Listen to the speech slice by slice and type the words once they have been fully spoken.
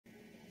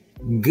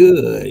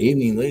Good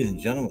evening, ladies and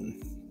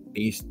gentlemen.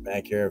 Beast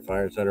back here,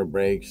 Firestarter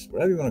Breaks,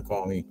 whatever you want to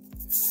call me,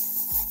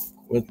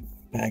 with a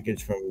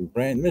package from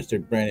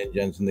Mr. Brandon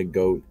Jensen, the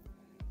GOAT,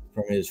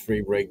 from his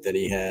free break that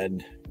he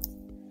had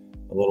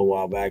a little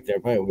while back there,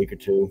 probably a week or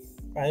two.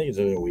 I think it's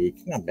only a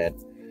week. Not bad.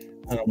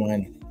 I don't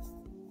mind.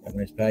 Got a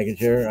nice package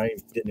here. I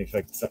didn't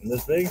expect something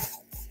this big.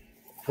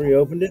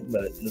 Pre-opened it,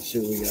 but let's see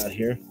what we got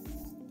here.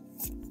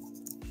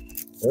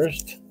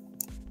 First,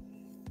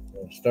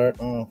 we'll start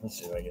off. Let's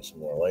see if I can get some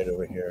more light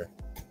over here.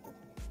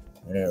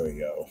 There we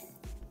go.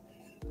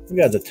 We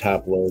got the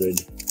top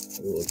loaded.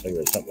 Ooh, looks like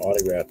there's something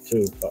autographed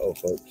too. Uh-oh,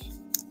 folks.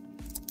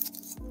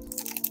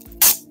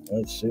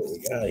 Let's see what we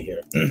got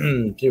here.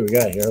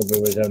 Hope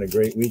everybody's having a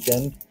great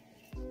weekend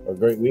or a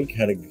great week.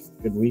 Had a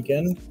good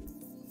weekend.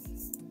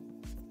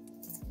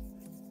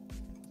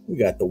 We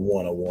got the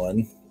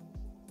 101.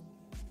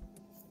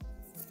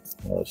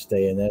 I'll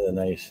stay in there. The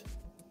nice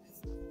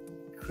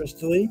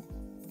crystally.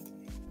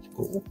 It's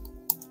cool.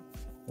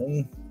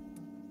 And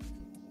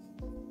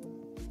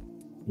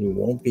you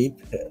won't be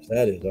pissed.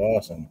 That is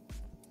awesome.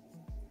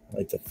 I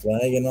like the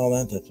flag and all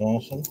that. That's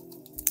awesome.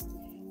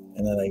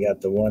 And then I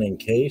got the one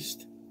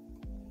encased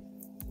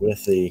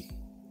with the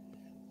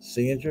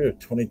signature of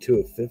 22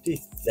 of 50.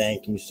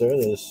 Thank you, sir.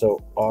 That is so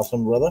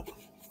awesome, brother.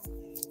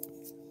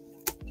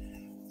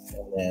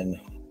 And then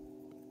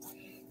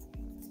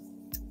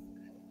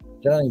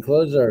John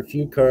enclosed are a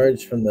few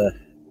cards from the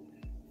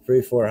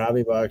Free 4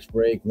 Hobby Box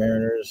Break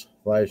Mariners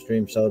live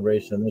stream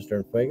celebration of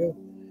Mr. Fuego.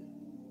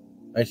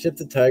 I shipped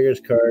the Tigers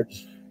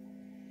cards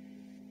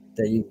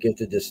that you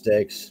gifted to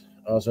Sticks.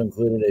 Also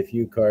included a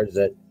few cards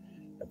that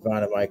I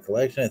found in my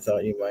collection I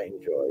thought you might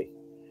enjoy.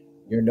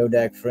 Your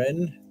no-dac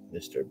friend,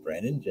 Mr.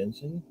 Brandon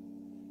Jensen.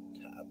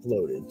 Top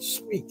loaded.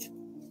 Sweet.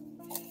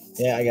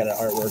 Yeah, I got an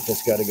artwork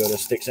that's got to go to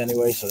Sticks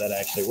anyway, so that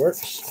actually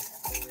works.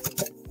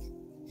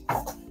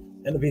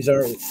 And the piece of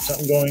art,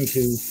 something going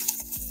to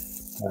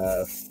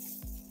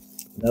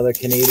another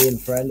Canadian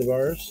friend of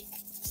ours.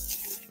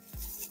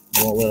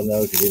 I won't let him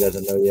know because he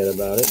doesn't know yet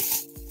about it.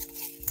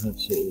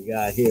 Let's see what we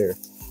got here.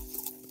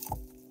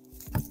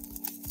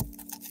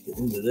 Get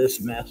into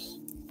this mess.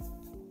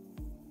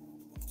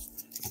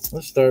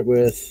 Let's start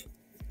with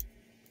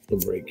the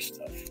break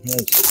stuff.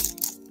 Let's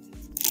just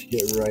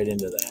get right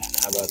into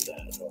that. How about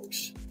that,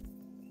 folks?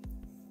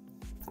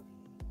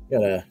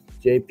 Got a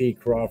J.P.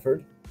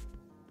 Crawford.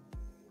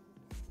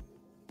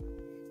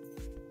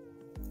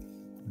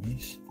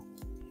 Nice.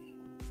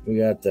 We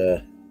got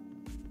the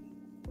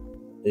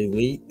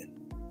Elite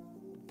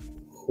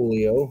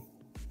Julio.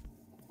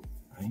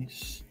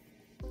 Nice.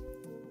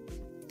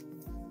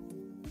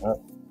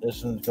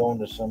 This one's going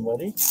to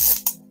somebody.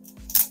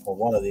 Well,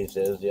 one of these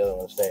is. The other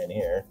one's staying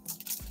here.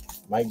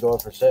 Might go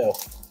up for sale.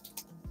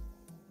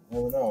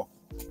 Never know.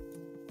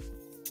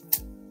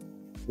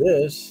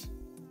 This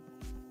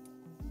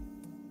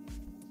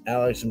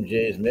Alex from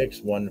Jay's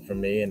Mix won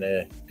from me in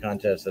a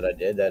contest that I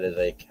did. That is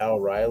a Cal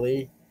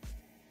Riley.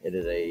 It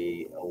is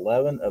a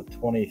 11 of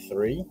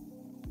 23.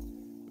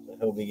 So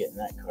he'll be getting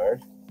that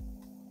card.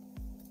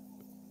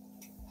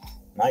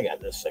 And I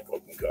got this sick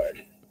looking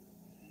card.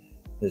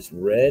 This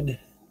red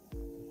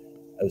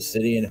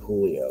Obsidian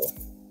Julio.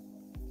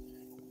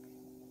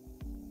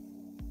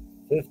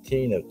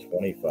 15 of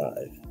 25.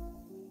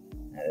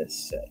 And it's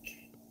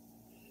sick.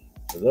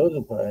 So those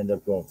will probably end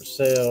up going for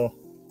sale.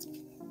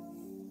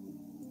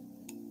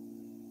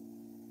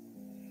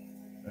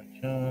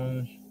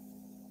 Cards.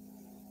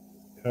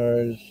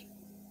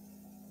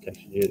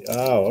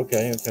 Oh,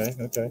 okay. Gotcha.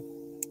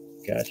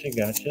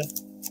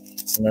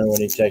 Remember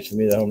when he texted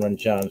me the home run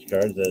challenge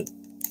cards that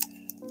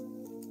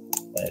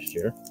last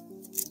year?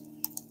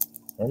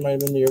 Or it might have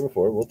been the year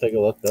before. We'll take a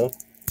look though.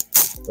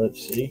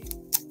 Let's see.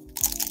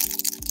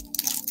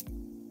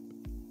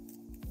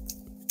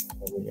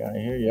 What we got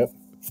here? Yep.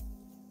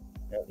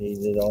 He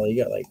did all. He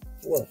got like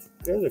 4.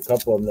 There's a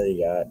couple of them that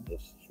he got.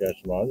 Just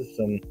scratch them off. This is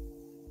in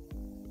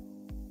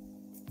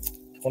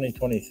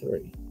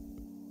 2023.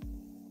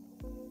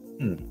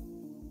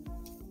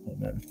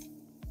 Amen.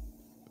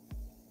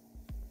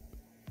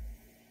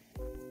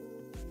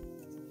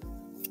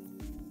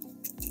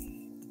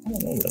 I don't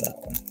remember that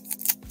one.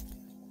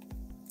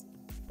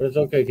 But it's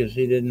okay because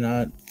he did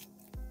not.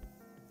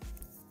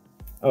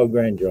 Oh,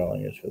 grand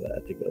drawing is for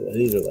that to go.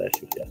 These are last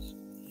year's, yes.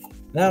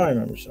 Now I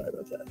remember. Sorry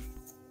about that.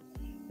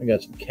 I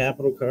got some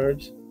Capital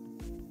cards.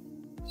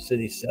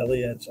 City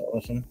Selly, that's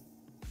awesome.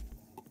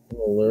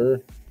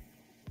 Allure.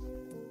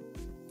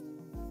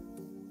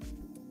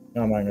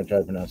 No, I'm not going to try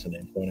to pronounce the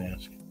name. Don't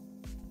ask.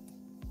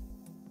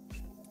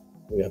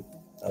 We got.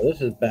 Oh,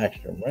 this is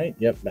Backstrom, right?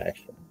 Yep,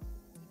 Backstrom.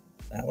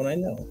 That one I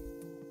know.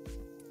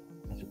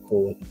 That's a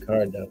cool looking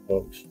card, though,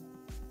 folks.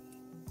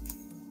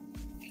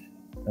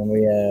 And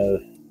we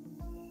have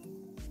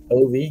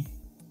Ovi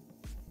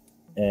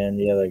and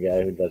the other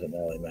guy who doesn't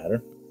really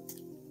matter.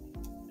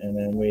 And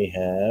then we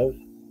have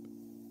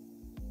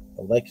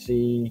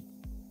Alexiev.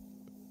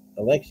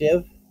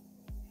 Alexiev.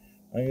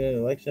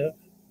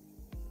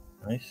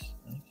 Nice.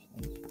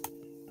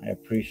 I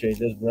appreciate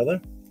this,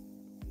 brother.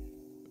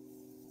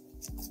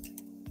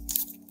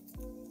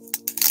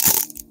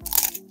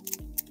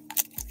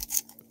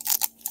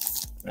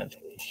 That's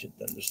really shit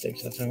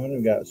thundersticks. That's how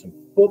we got some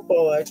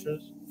football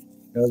extras.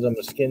 Knows I'm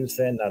a Skins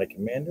fan, not a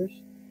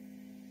Commanders.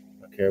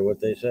 Don't care what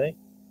they say.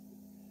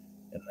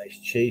 A nice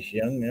Chase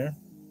Young there.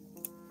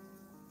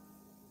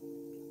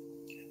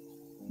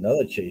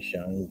 Another Chase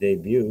Young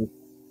debut.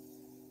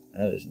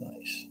 That is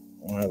nice.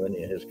 I don't have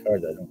any of his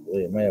cards, I don't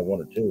believe. I might have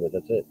one or two, but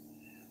that's it.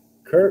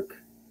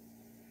 Kirk,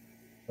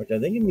 which I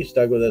think if he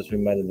stuck with us, we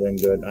might have been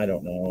good. I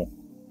don't know.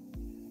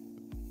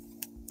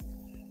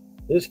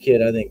 This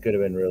kid, I think, could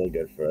have been really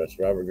good for us.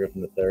 Robert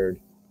Griffin III.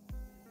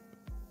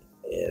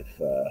 If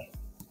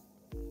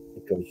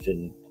the coach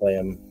didn't play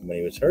him when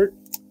he was hurt.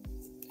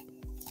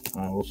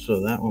 We'll show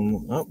that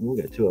one. Oh, we'll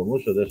get two of them.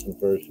 We'll show this one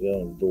first. The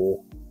other one's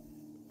dual.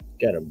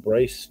 Got a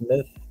Bruce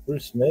Smith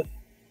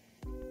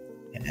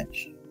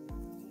patch.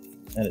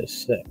 That is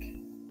sick.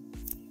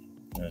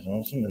 That's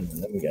awesome. And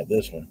then we got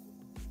this one.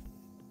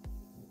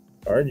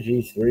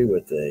 RG3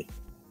 with a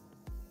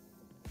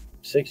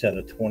 6 out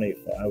of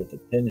 25 with the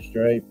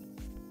pinstripe.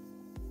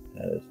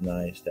 That is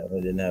nice.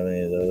 Definitely didn't have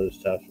any of those.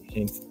 Top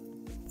 15.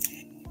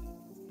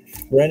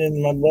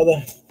 Brennan, my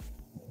brother,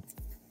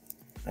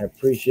 I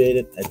appreciate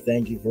it. I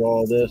thank you for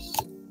all this,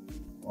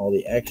 all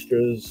the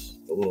extras,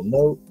 the little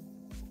note,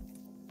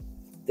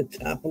 the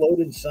top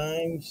loaded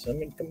signs. I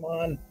mean, come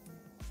on.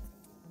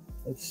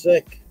 That's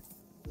sick.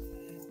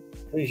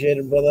 Appreciate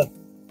it, brother.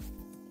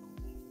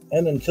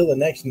 And until the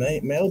next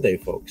night, Mailday,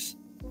 folks.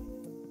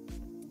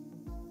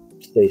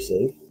 Stay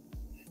safe.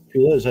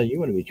 Treat others how you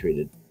want to be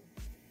treated.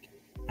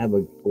 Have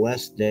a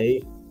blessed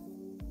day.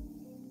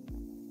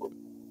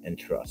 And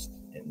trust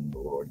in the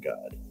Lord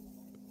God.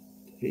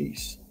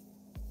 Peace.